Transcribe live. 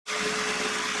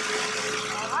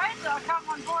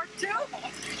on board too?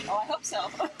 Oh, I hope so.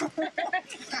 I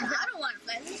don't want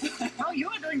to fly. Oh, you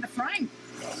are doing the flying.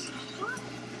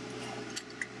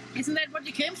 Isn't that what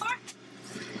you came for?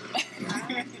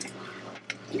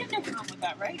 You have no problem with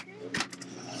that, right?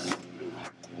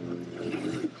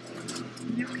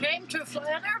 You came to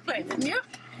fly an airplane, didn't you?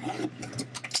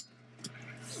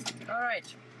 All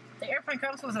right. The airplane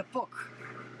comes with a book,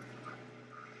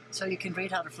 so you can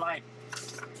read how to fly it.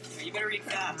 Yeah, you better read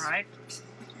fast. All right.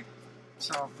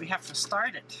 So we have to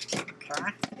start it.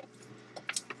 Okay.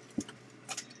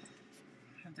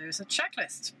 And there's a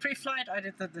checklist. Pre-flight, I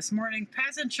did that this morning.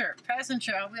 Passenger.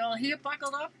 Are we all here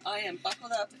buckled up? I am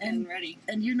buckled up and ready.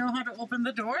 And you know how to open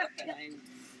the door? And I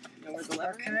know where the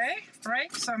lever is. Okay.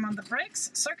 Brakes. I'm on the brakes.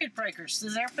 Circuit breakers.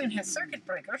 This airplane has circuit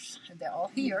breakers, and they're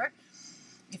all here.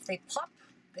 If they pop,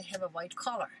 they have a white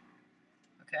collar.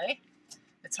 Okay?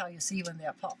 That's how you see when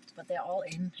they're popped, but they're all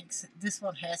in. This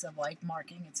one has a white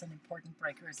marking. It's an important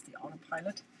breaker. It's the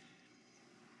autopilot.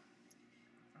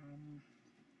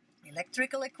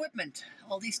 Electrical equipment.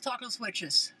 All these toggle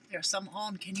switches. There's some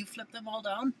on. Can you flip them all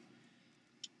down?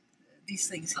 These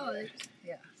things here. Oh,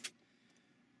 Yeah.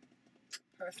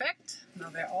 Perfect.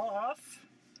 Now they're all off.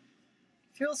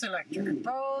 Fuel selector.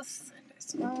 Both. And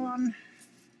it's on.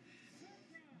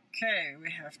 Okay, we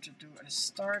have to do a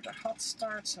start, a hot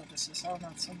start, so this is all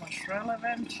not so much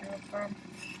relevant. Fuel pump.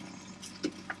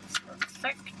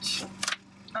 Perfect.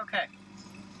 Okay,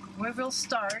 we will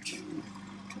start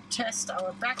to test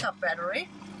our backup battery.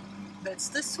 That's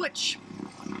the switch.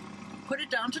 Put it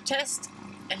down to test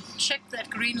and check that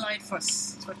green light for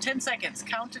 10 seconds.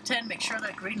 Count to 10, make sure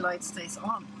that green light stays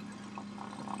on.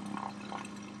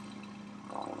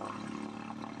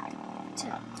 2.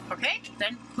 Okay,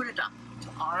 then put it up to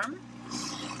arm.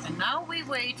 And now we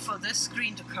wait for this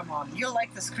screen to come on. You'll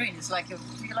like the screen. It's like, do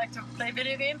you like to play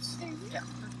video games? Yeah,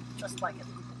 just like it.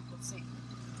 Let's see.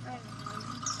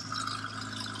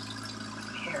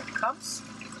 Here it comes.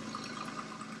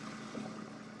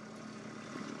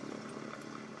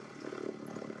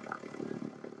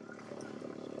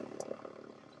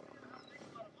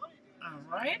 All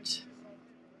right.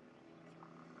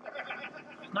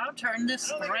 Now turn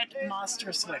this red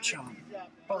master switch on.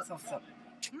 Both of them.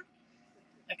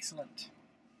 Excellent.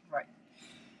 Right.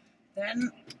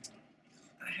 Then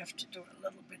I have to do a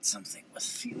little bit something with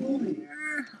fuel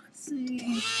here. Let's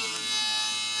see.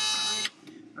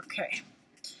 Okay.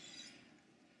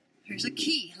 Here's a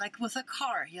key, like with a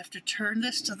car. You have to turn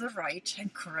this to the right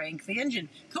and crank the engine.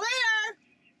 Clear!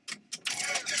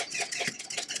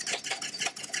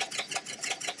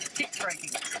 Keep cranking.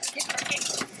 Keep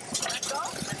cranking. Let go.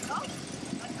 Let go.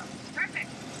 Let go. Perfect.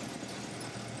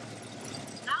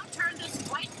 Now turn this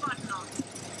white button on.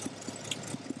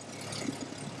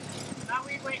 Now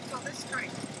we wait for this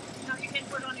screen. Now you can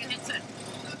put on your headset.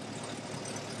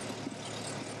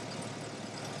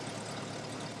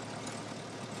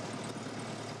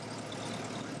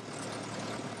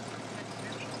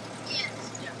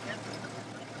 Yes. Yeah, yeah.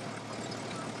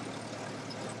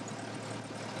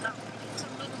 Now we need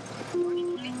some little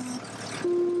warning lights.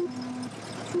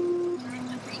 Turn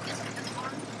the brake is at the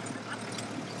arm.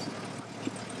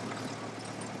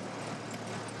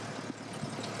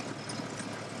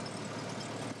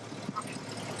 Okay.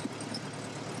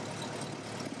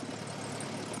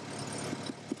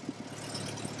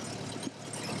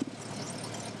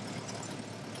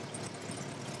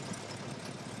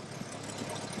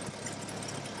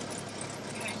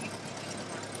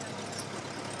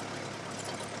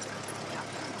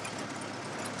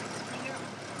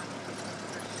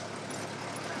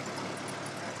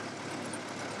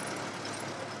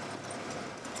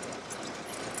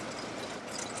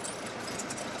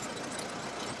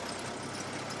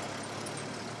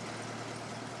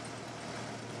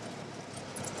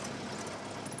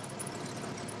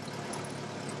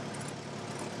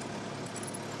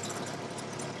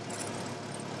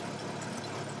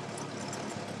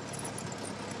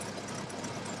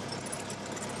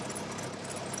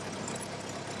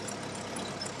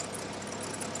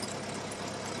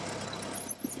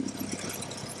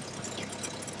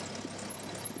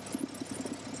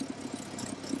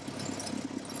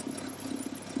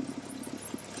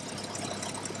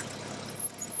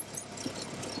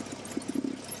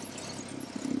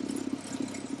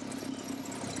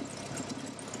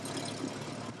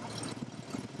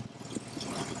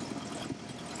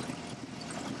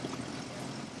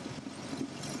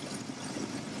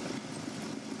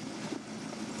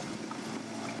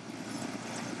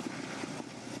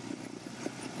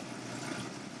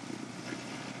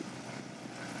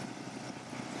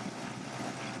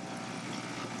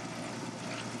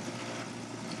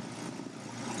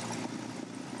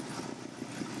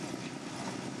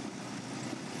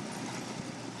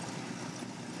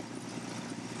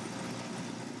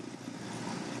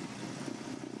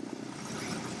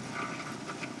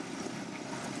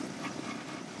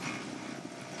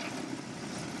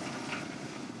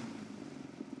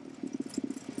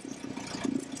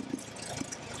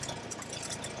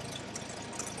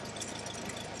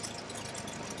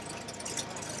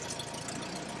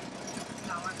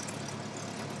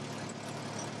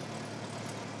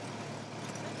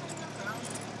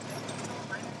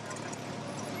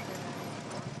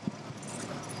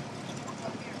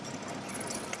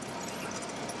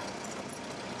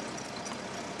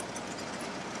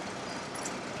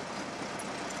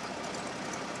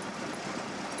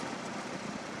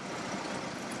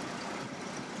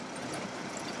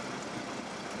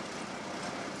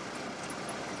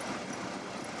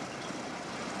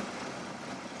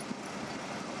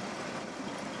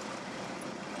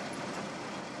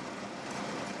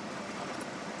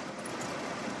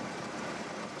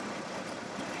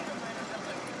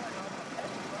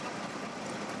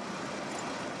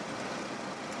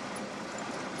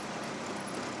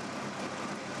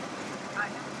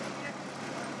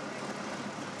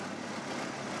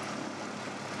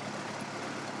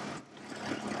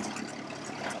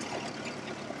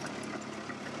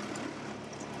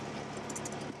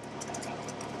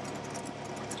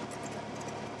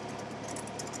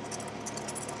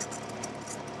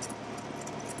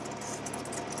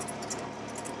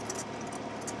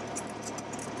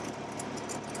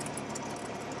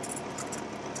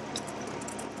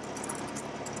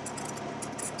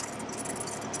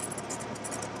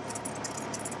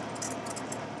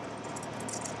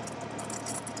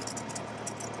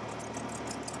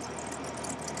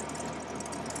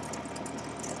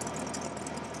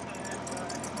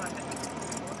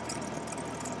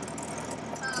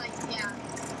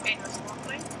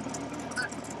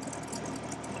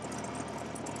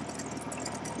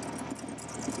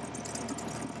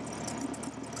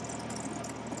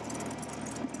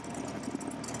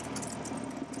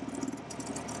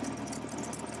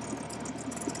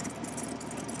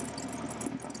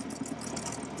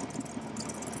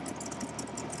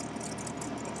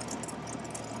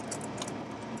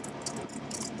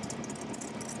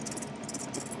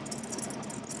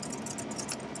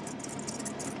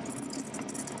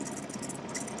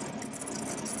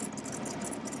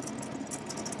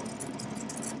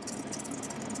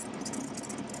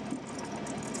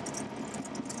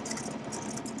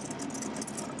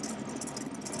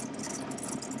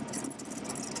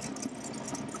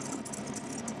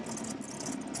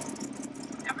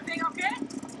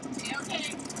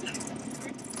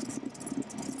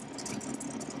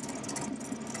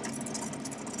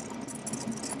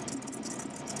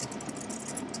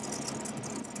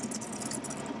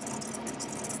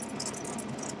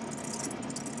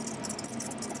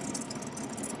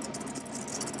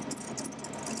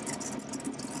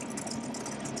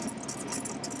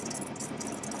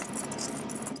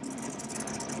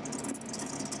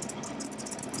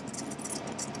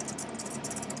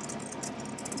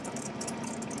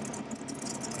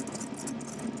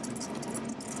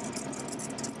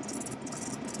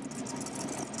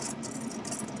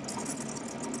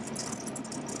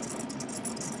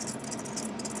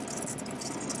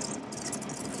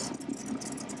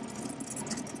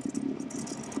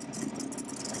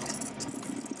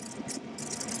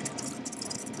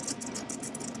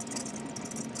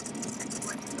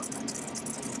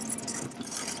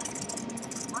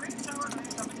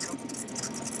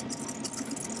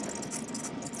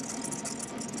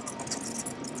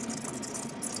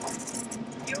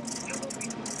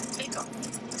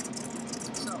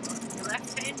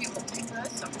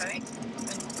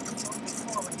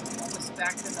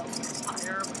 back to those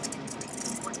higher,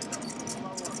 or to those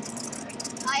lower.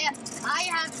 Okay? I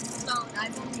have stone.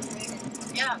 I've only rated.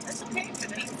 Yeah, that's okay.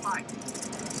 Today you're fine.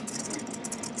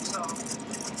 So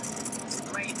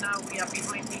right now we are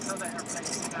behind these other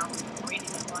airplanes. Now we're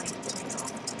waiting in line to take off.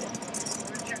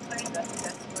 Where's your plane? That's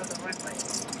where the runway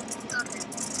is. Okay.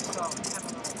 So have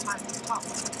a little time to talk.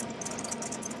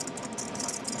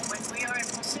 When we are in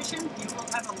position, you will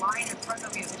have a line in front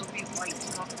of you. It'll be white,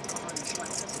 not orange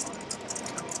like this one.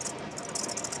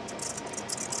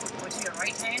 With your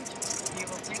right hand, you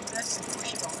will take this and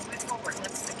push it all the way forward.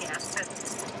 That's the gas pedal. It's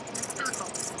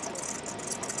called the forward.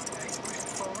 Okay, push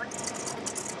it forward.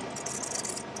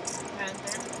 And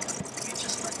then you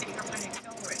just let the airplane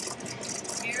accelerate.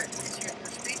 Here is your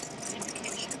speed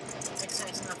indication. It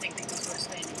says nothing because we're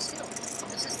standing still.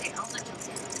 This is the altitude.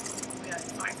 We are at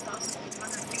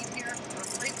 5,800 feet here,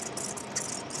 roughly.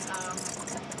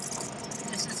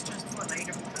 This is just for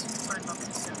later because we climbed up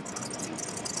to 7,000 feet.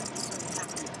 So we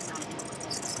have an idea what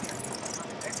this is here.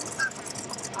 Okay.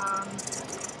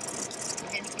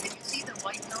 Can you see the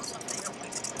white nose of the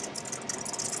airplane?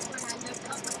 When I look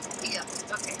up. Yeah,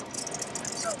 okay.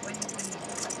 So when you put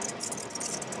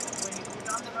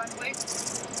on the runway,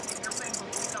 the airplane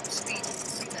will pick up speed. You can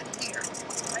see that here.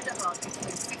 Right about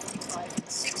between 55 and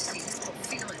 60, you will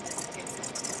feel it as it gets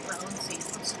bouncy. It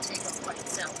wants to take off by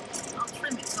itself. I'll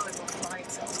trim it so it will fly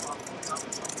itself off without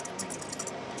doing it.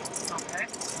 Okay?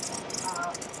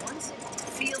 Once it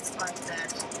feels like that,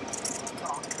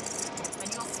 talk. And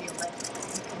you'll feel that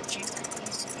you can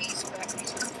ease back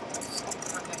these controls.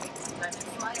 Okay? Let it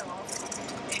fly off.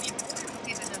 And in order to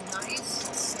give it a nice,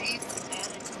 safe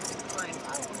attitude to climb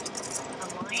out,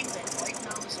 align that white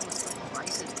nose with the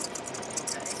horizon.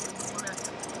 Okay? You want to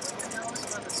put the nose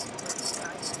where the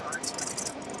sky starts, but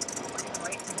put it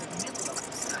right in the middle of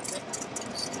the sky. That would be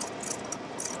too steep.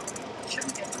 So it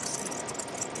shouldn't get too steep.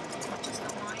 It touches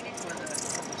the line where the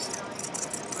sky,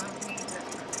 the ground meets that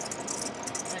perfect.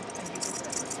 And you do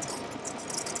that with this.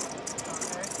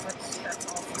 Okay? That's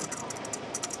all for now.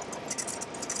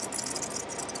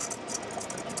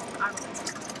 I don't know.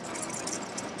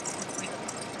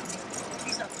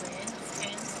 These are plans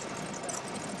and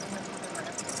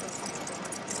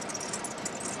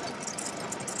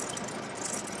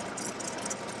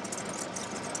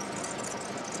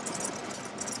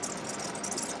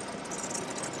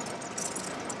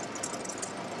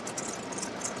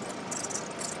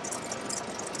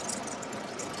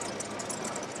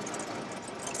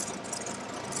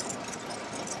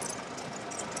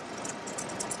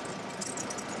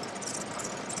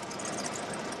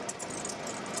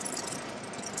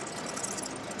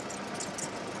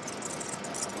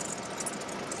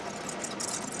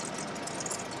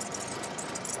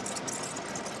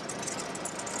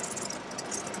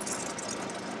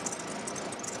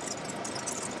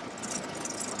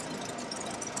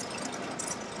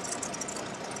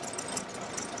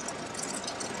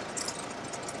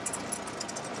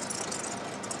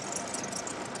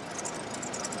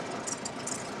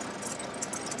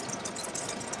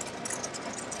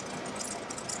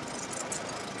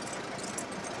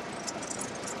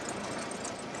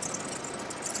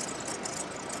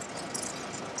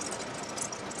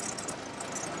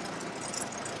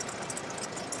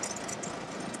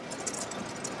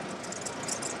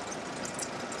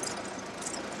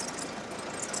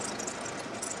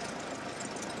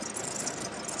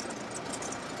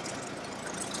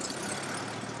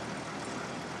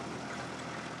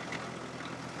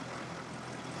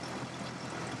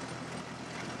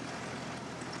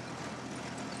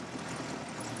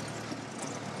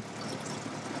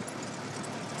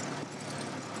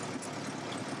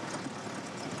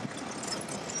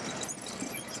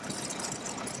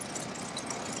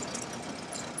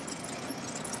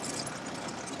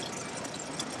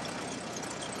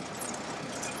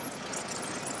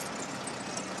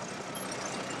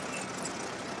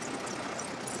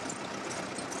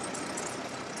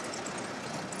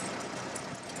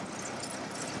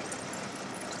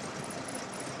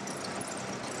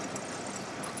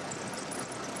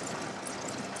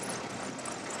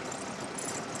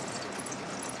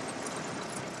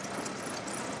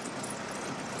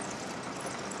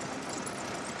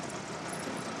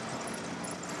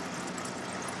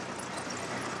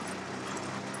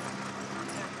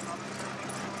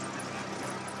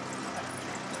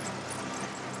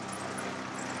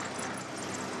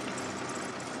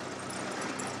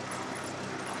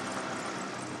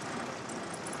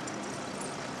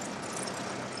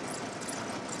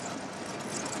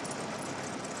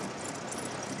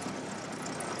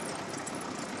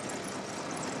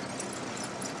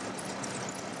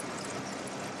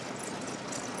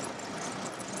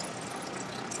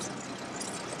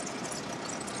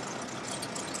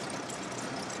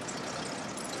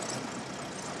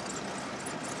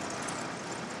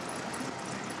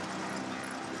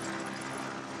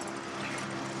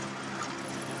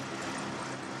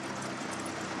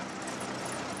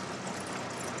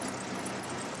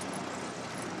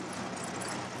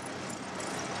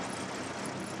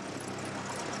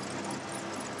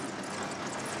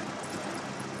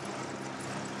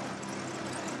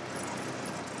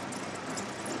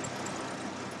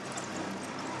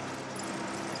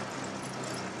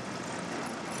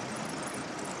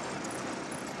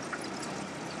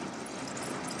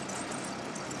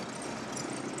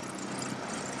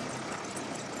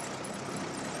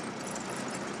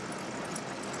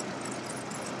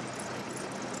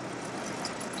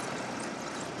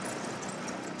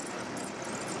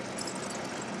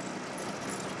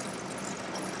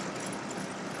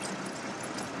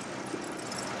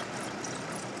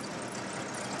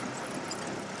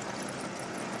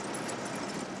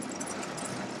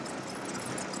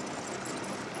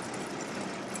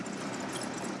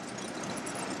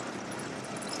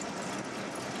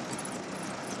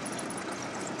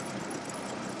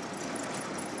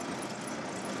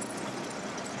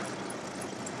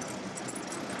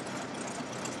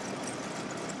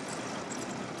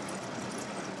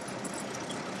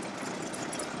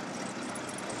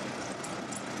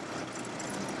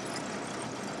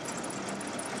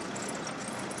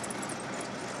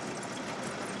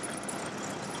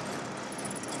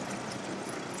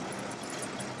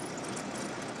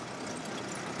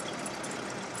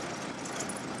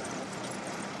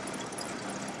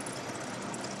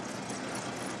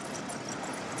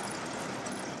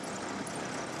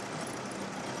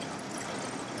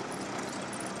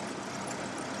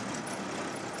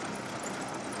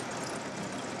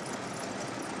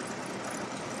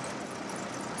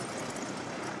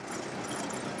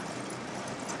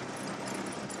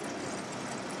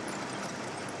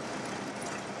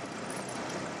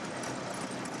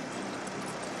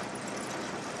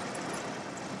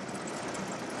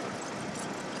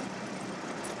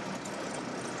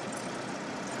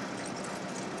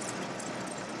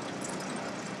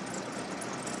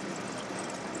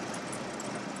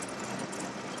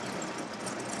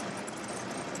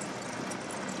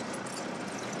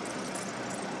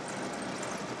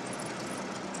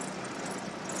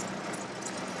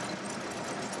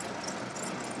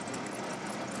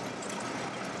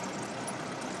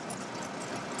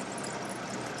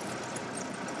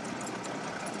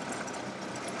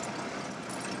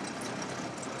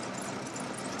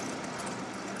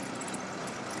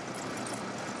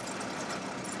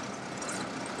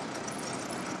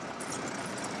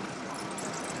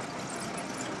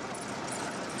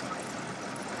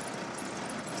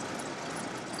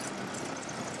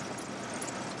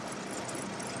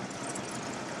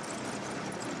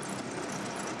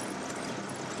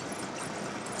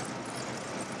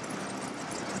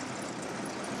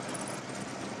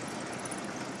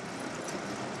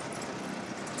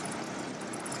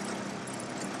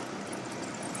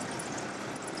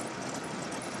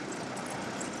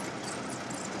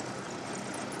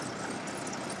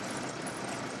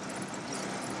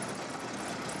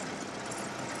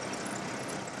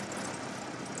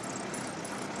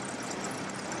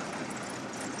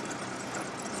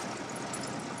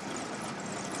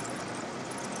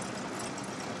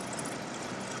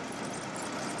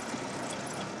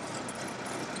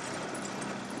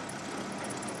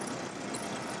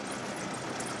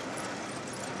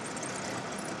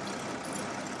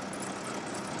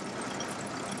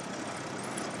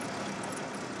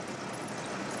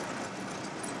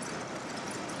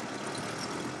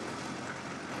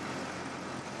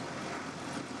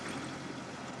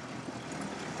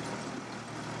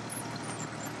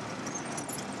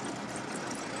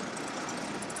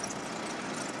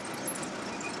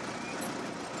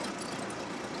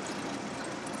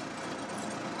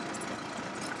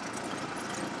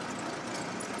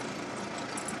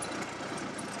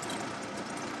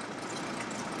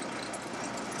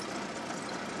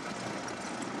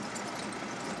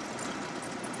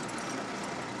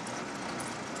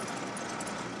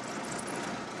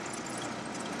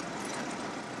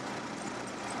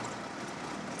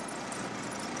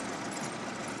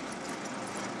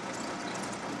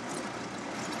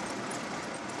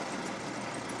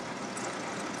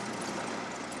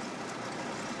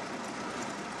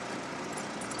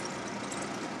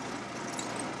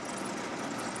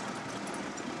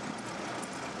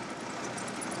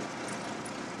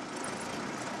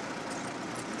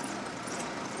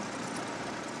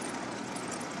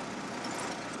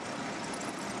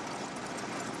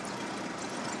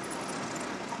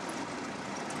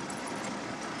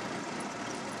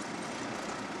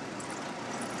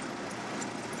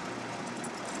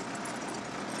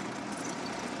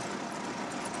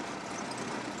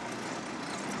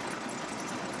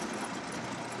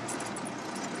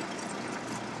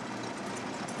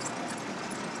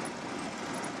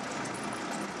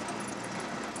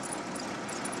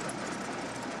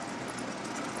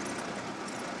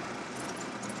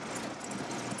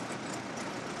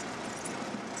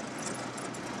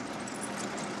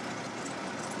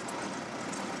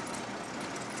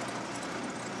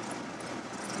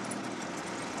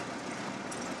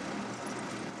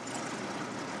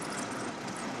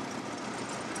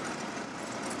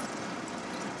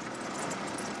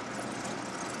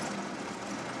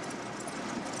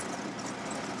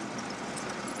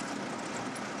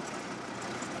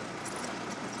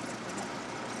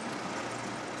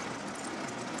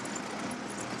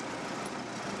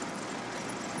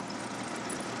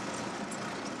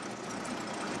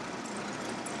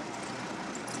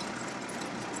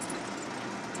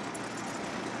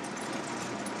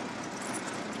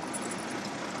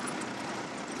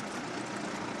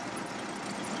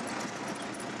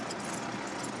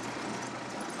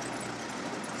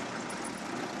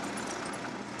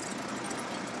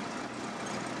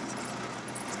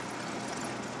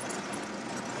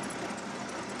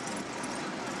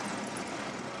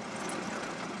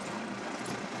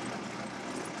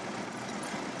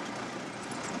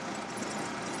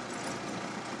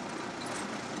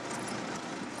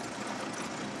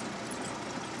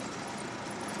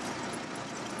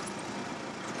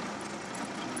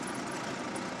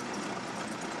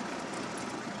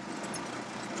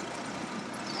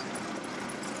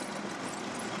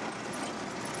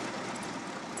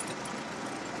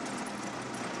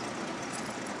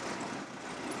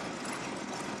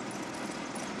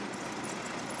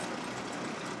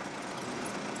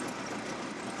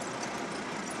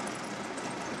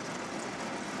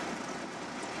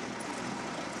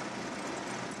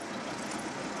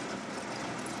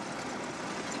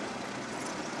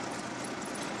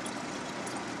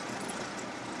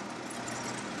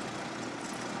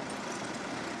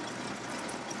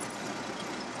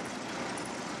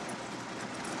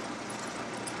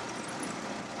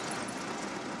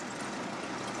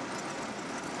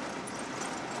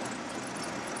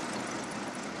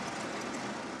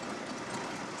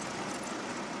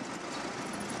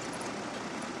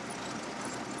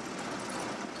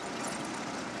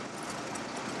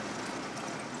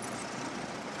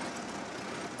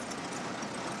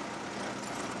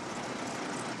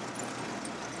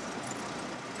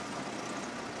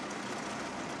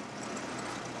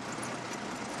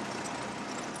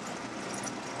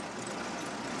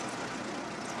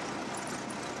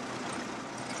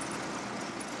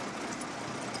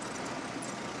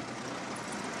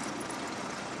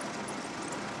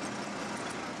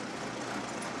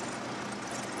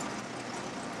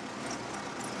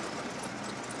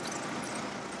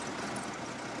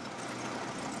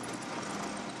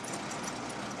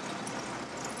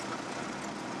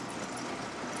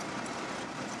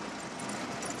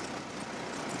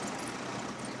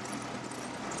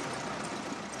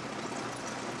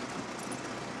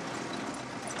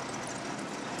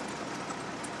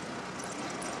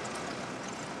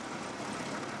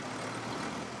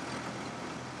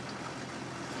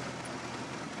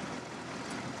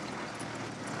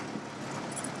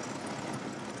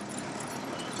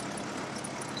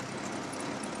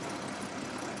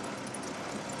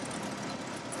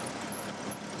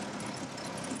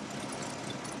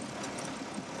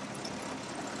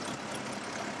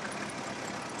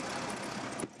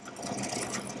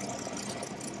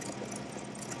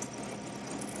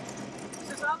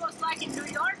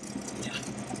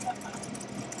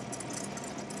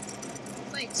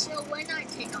Wait, so when I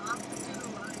take off, do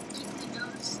I keep the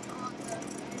nose on the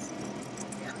face?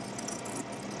 Yeah.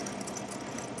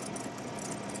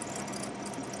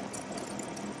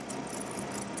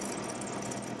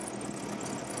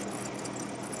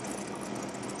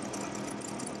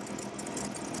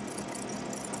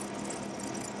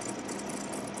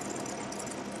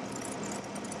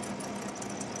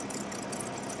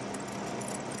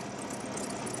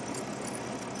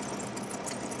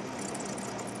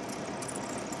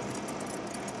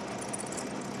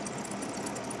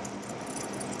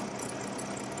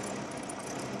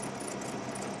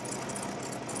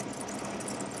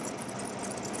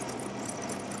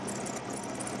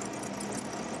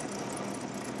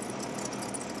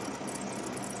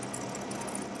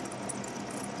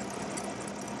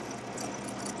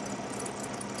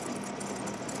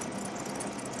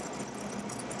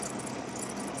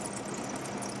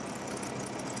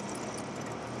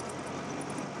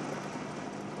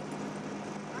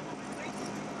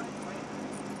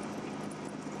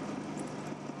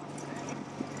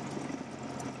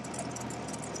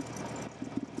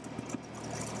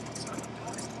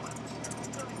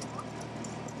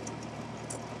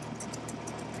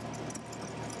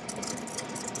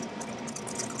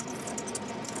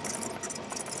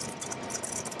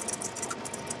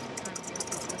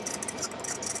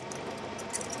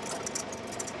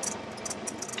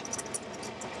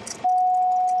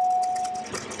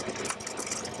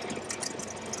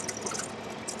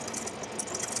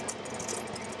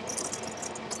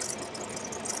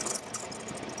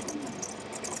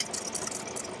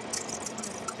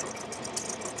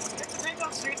 Take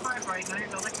off straight five right now. You're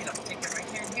going to lift it up. Take your right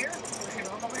hand here, push it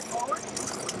all the way forward.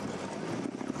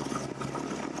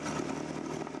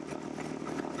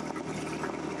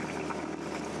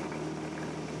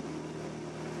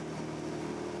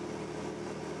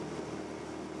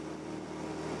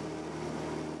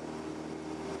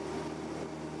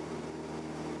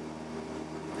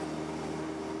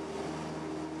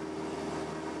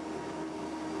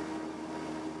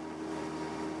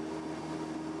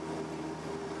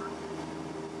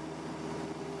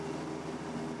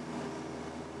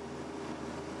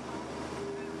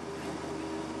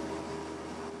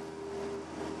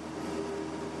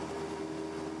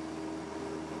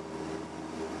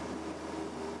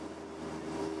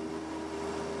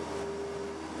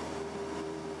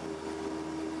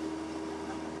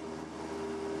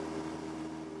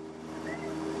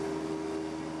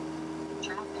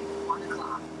 Traffic 1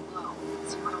 o'clock, low,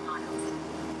 0 miles.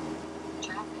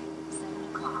 Traffic 7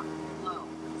 o'clock, low,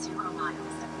 0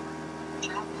 miles.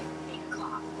 Traffic 8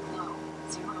 o'clock, low,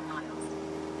 0 miles.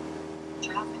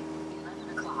 Traffic 11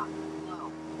 o'clock,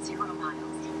 low, 0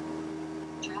 miles.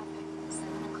 Traffic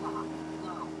 7 o'clock,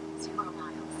 low, 0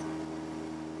 miles.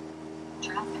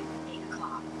 Traffic 8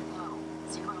 o'clock, low,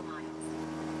 0 miles.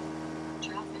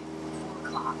 Traffic 4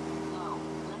 o'clock, low,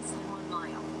 less than 1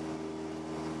 mile.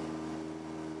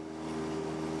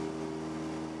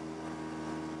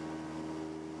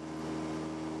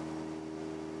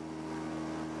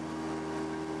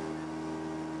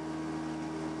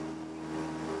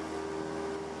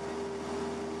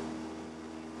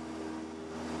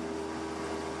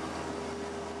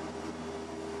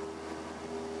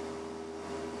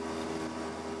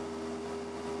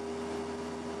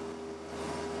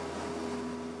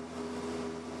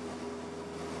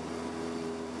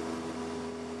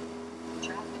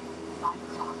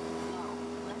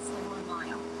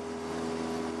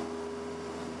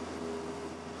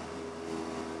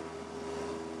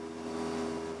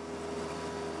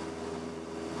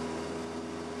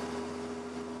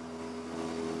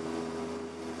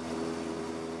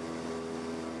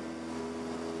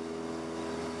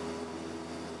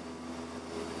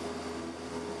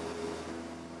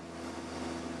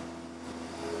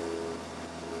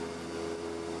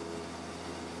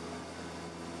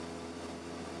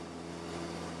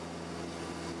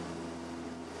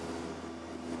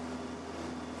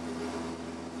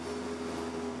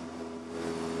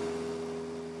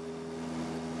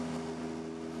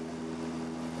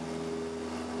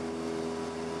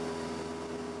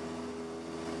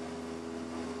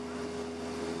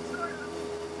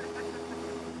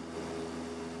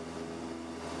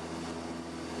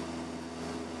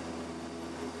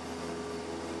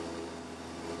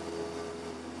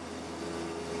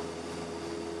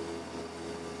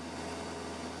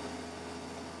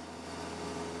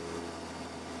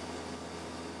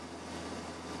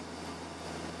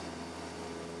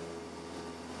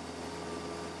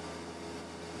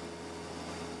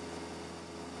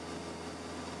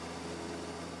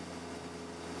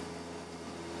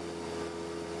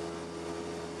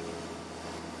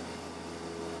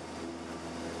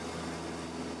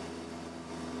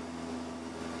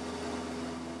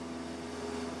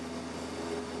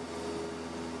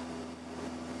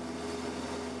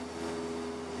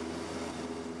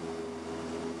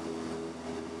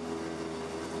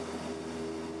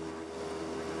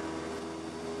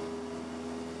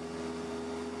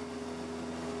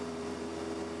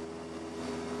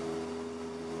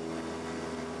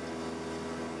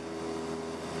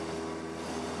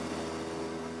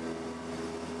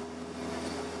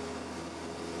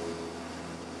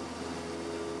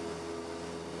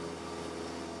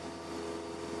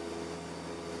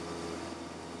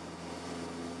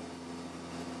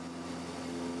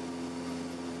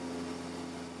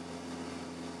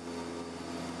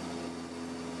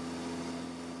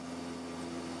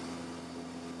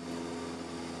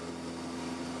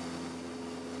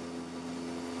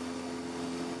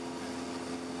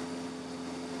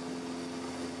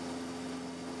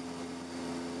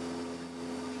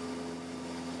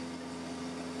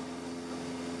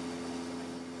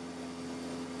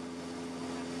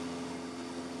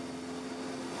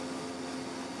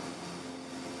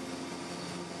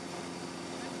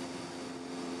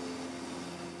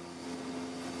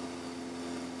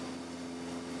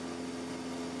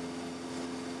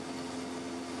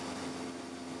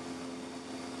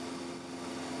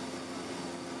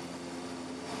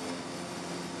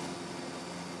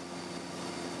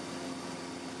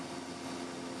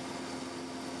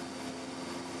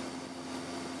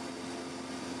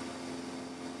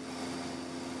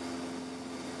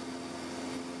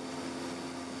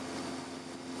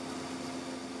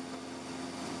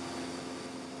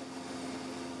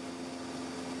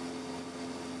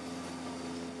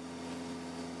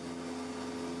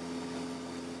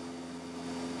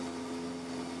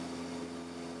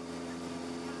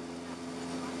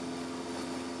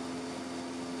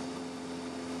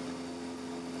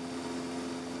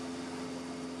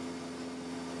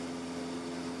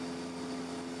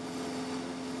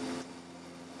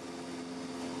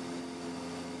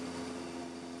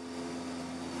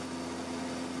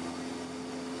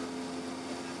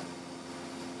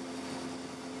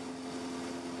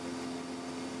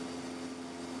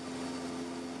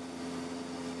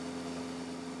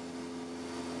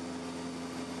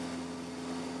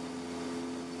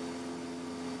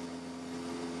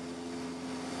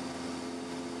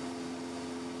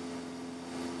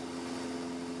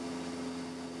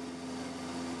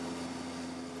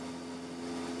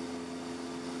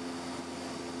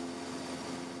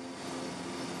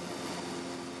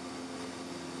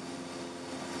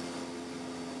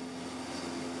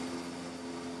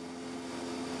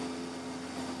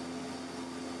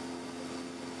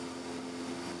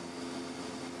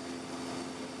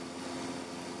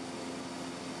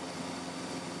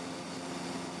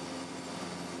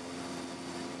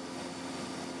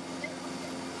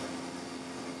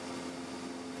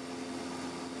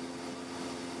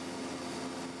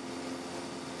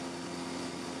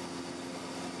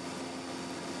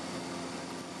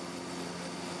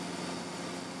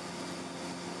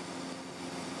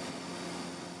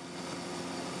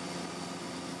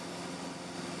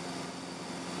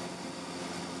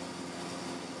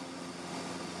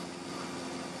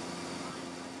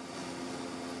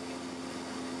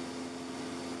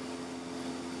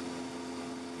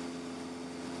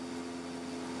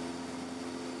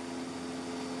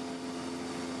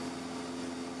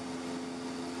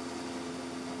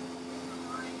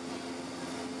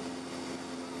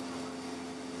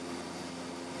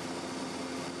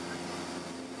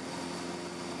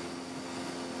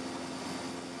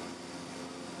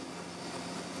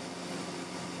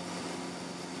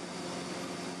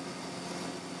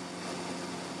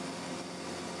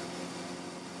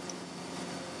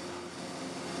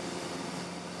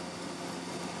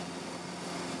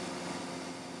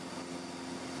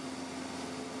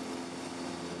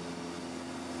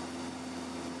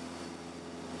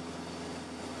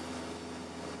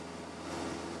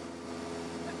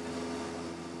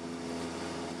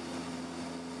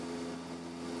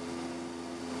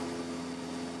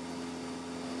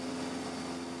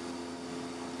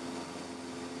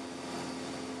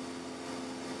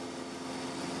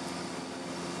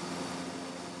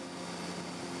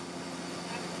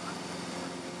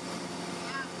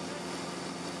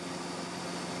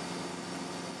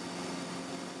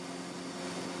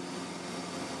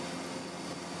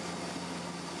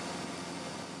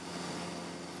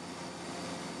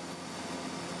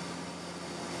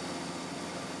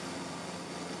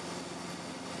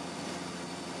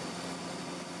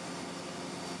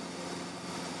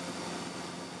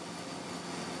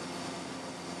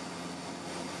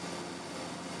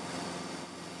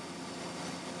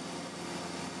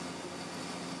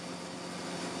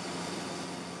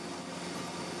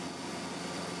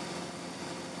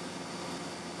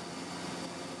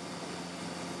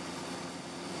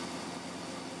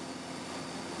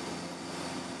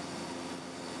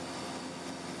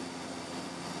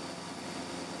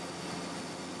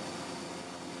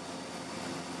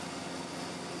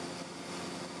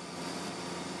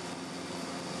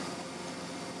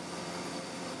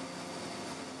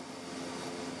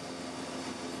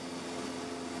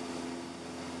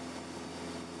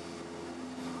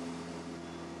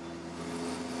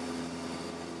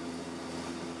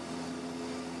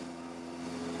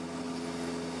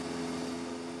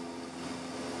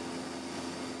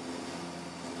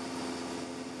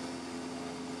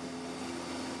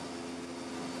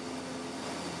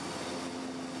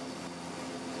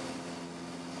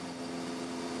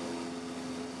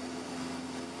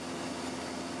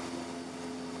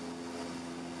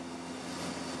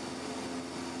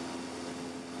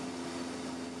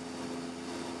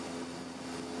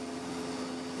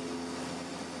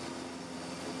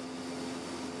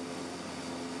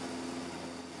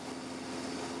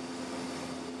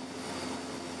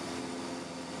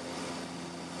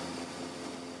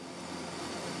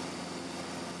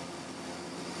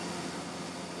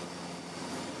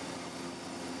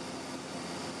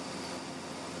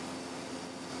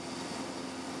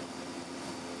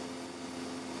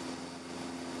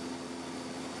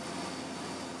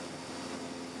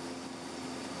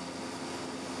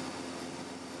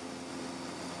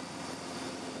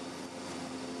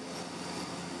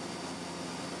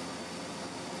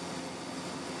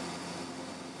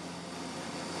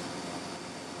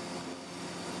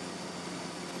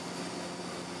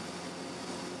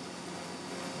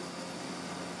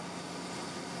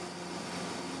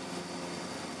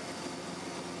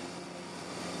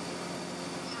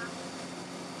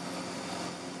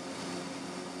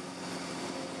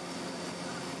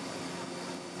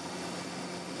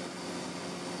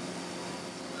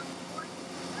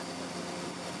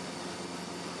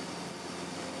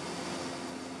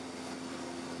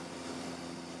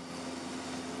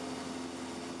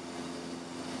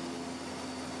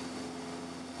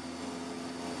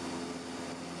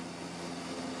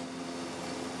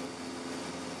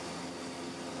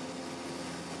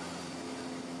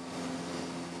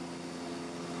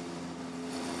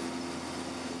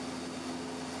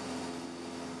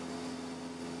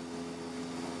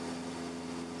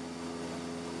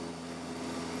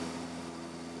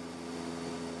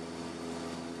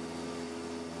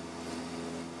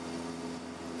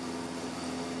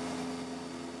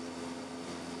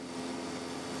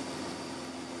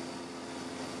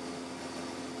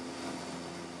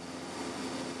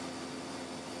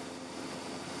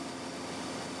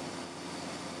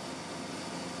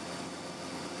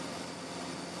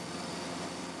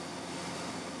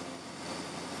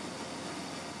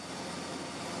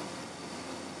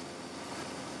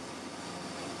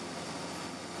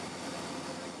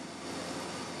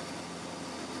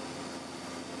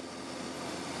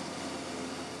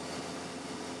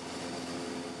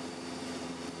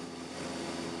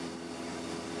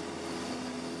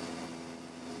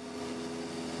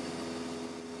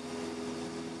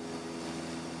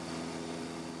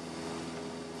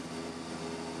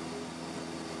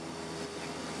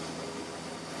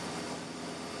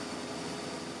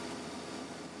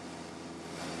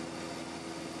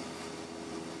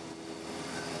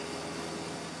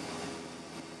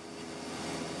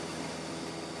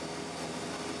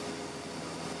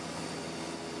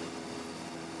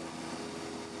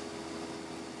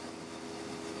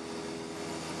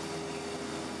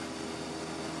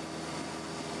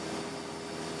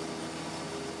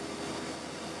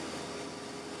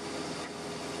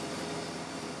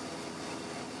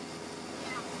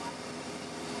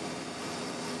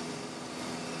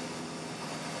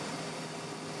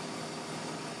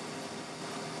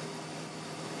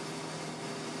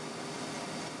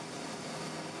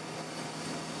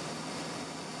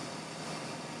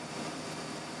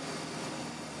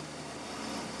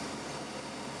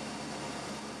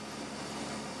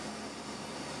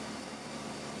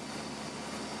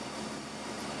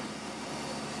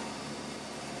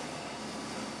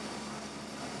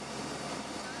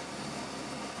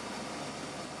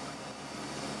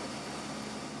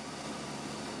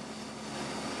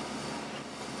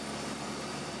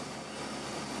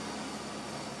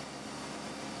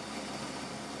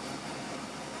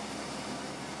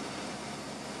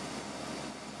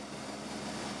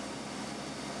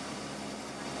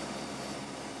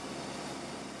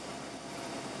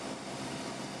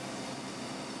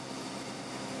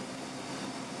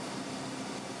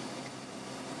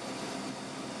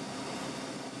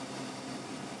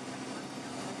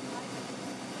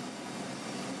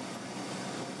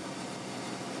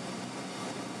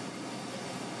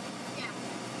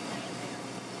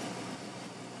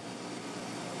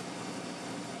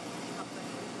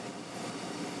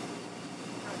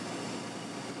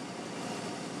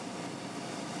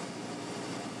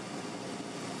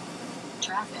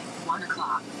 Traffic, 1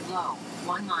 o'clock, low,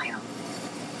 1 mile.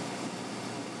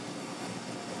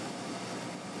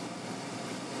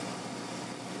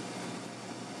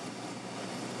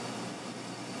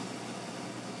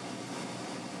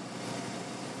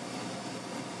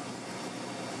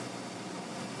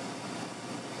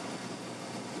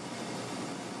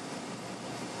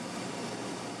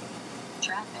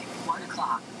 Traffic, 1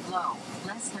 o'clock, low,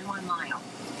 less than 1 mile.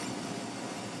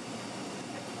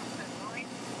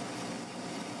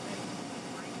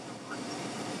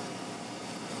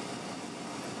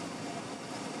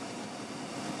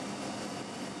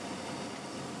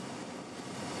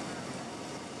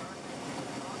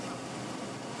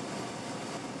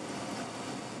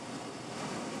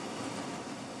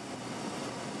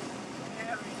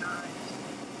 Very nice.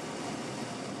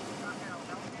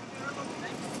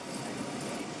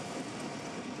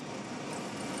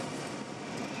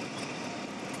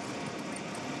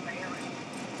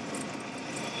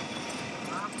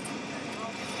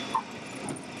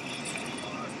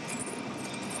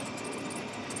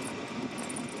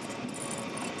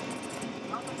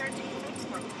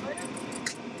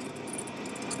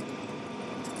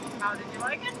 How did you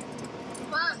like it?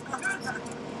 Fun.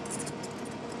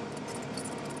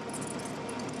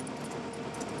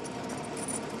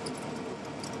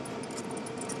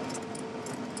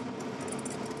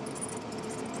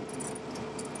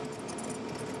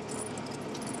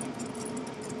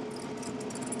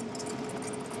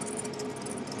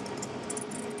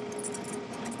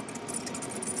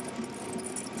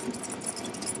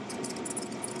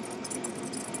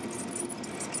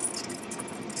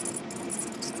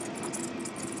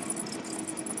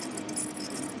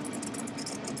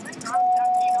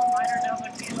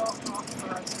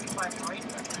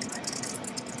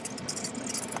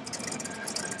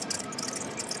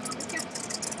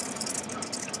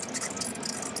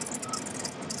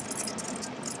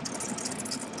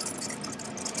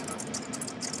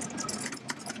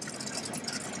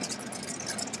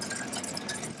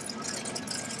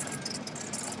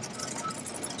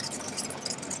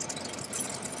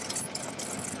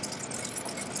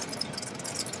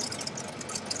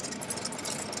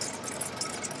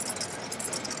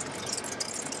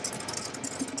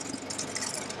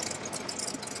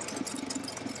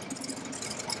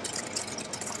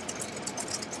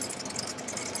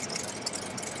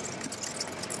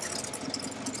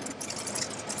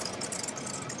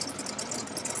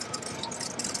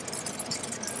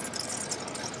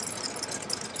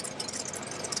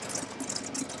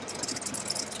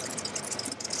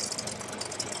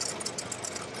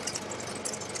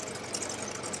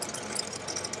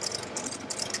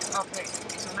 Okay,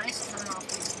 so nice turn off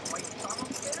these white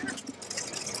tunnels there.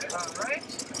 Alright.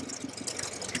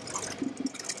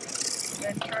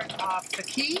 Then turn off the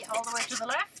key all the way to the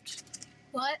left.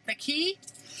 What? The key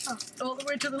Oh. all the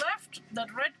way to the left.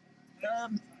 That red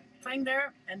thing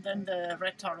there, and then the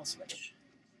red toggle switch.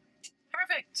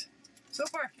 Perfect.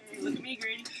 Super. Okay, look at me,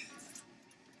 Grady.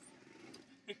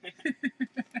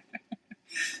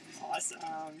 Awesome.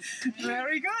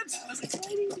 Very good. That was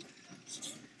exciting.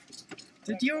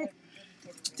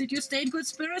 Did you stay in good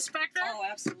spirits back there? Oh,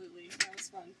 absolutely. That was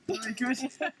fun. Very good.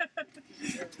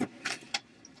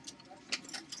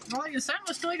 Well, your son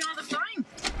was doing all the time.